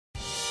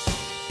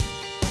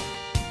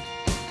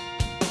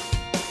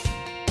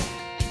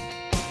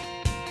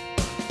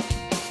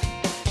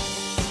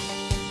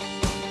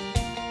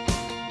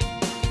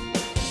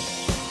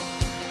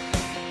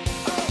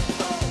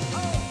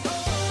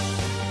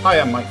Hi,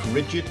 I'm Mike from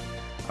RIDGID.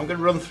 I'm going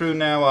to run through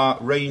now our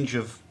range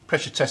of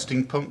pressure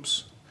testing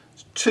pumps.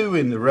 There's two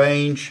in the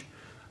range,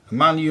 a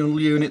manual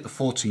unit, the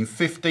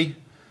 1450,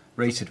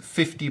 rated at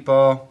 50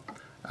 bar,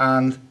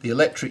 and the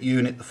electric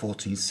unit, the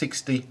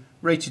 1460,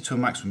 rated to a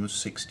maximum of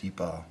 60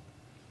 bar.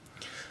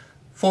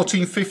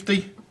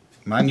 1450,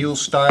 manual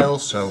style,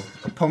 so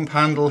a pump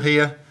handle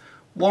here,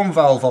 one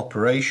valve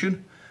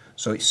operation,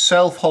 so it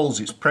self holds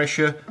its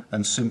pressure,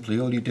 and simply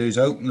all you do is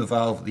open the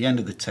valve at the end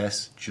of the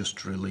test just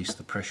to release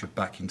the pressure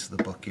back into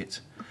the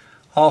bucket.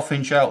 1/2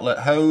 inch outlet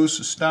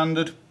hose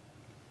standard.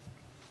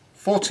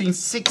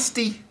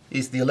 1460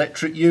 is the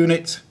electric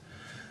unit,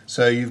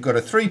 so you've got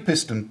a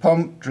 3-piston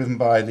pump driven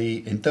by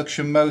the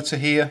induction motor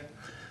here.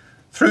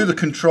 Through the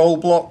control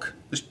block,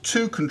 there's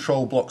 2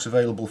 control blocks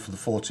available for the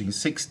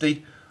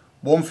 1460.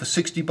 One for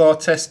 60 bar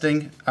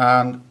testing,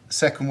 and the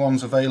second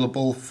one's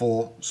available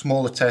for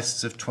smaller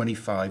tests of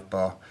 25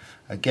 bar.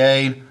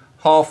 Again,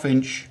 1/2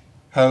 inch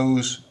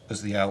hose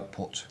as the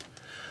output.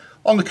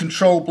 On the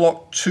control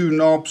block, 2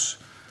 knobs.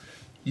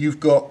 You've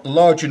got the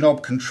larger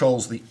knob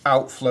controls the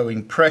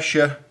outflowing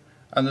pressure,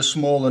 and the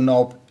smaller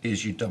knob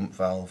is your dump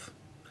valve.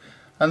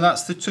 And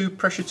that's the 2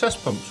 pressure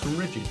test pumps from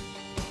RIDGID.